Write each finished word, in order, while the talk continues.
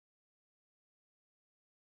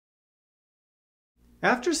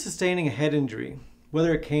After sustaining a head injury,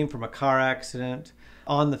 whether it came from a car accident,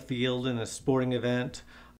 on the field in a sporting event,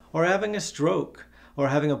 or having a stroke, or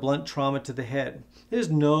having a blunt trauma to the head, there's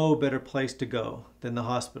no better place to go than the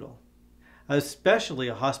hospital, especially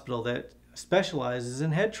a hospital that specializes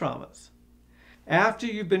in head traumas. After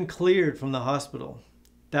you've been cleared from the hospital,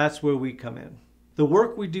 that's where we come in. The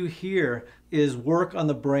work we do here is work on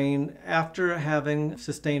the brain after having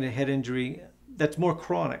sustained a head injury that's more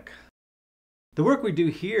chronic. The work we do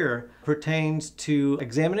here pertains to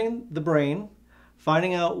examining the brain,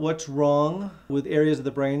 finding out what's wrong with areas of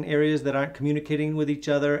the brain, areas that aren't communicating with each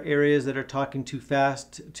other, areas that are talking too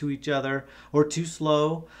fast to each other or too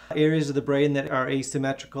slow, areas of the brain that are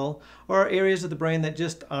asymmetrical, or areas of the brain that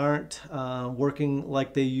just aren't working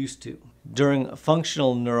like they used to. During a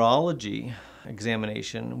functional neurology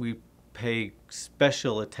examination, we pay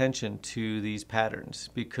special attention to these patterns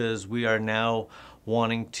because we are now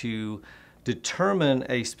wanting to determine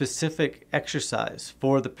a specific exercise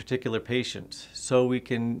for the particular patient so we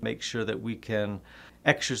can make sure that we can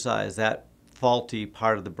exercise that faulty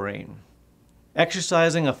part of the brain.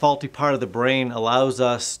 Exercising a faulty part of the brain allows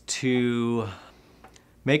us to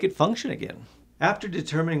make it function again. After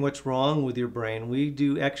determining what's wrong with your brain, we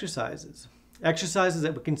do exercises. Exercises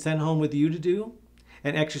that we can send home with you to do,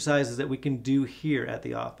 and exercises that we can do here at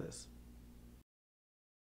the office.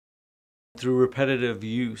 Through repetitive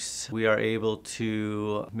use, we are able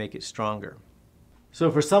to make it stronger. So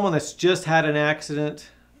for someone that's just had an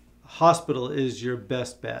accident, hospital is your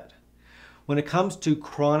best bet. When it comes to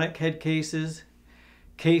chronic head cases,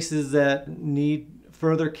 cases that need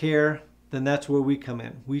further care, then that's where we come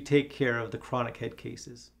in. We take care of the chronic head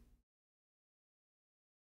cases.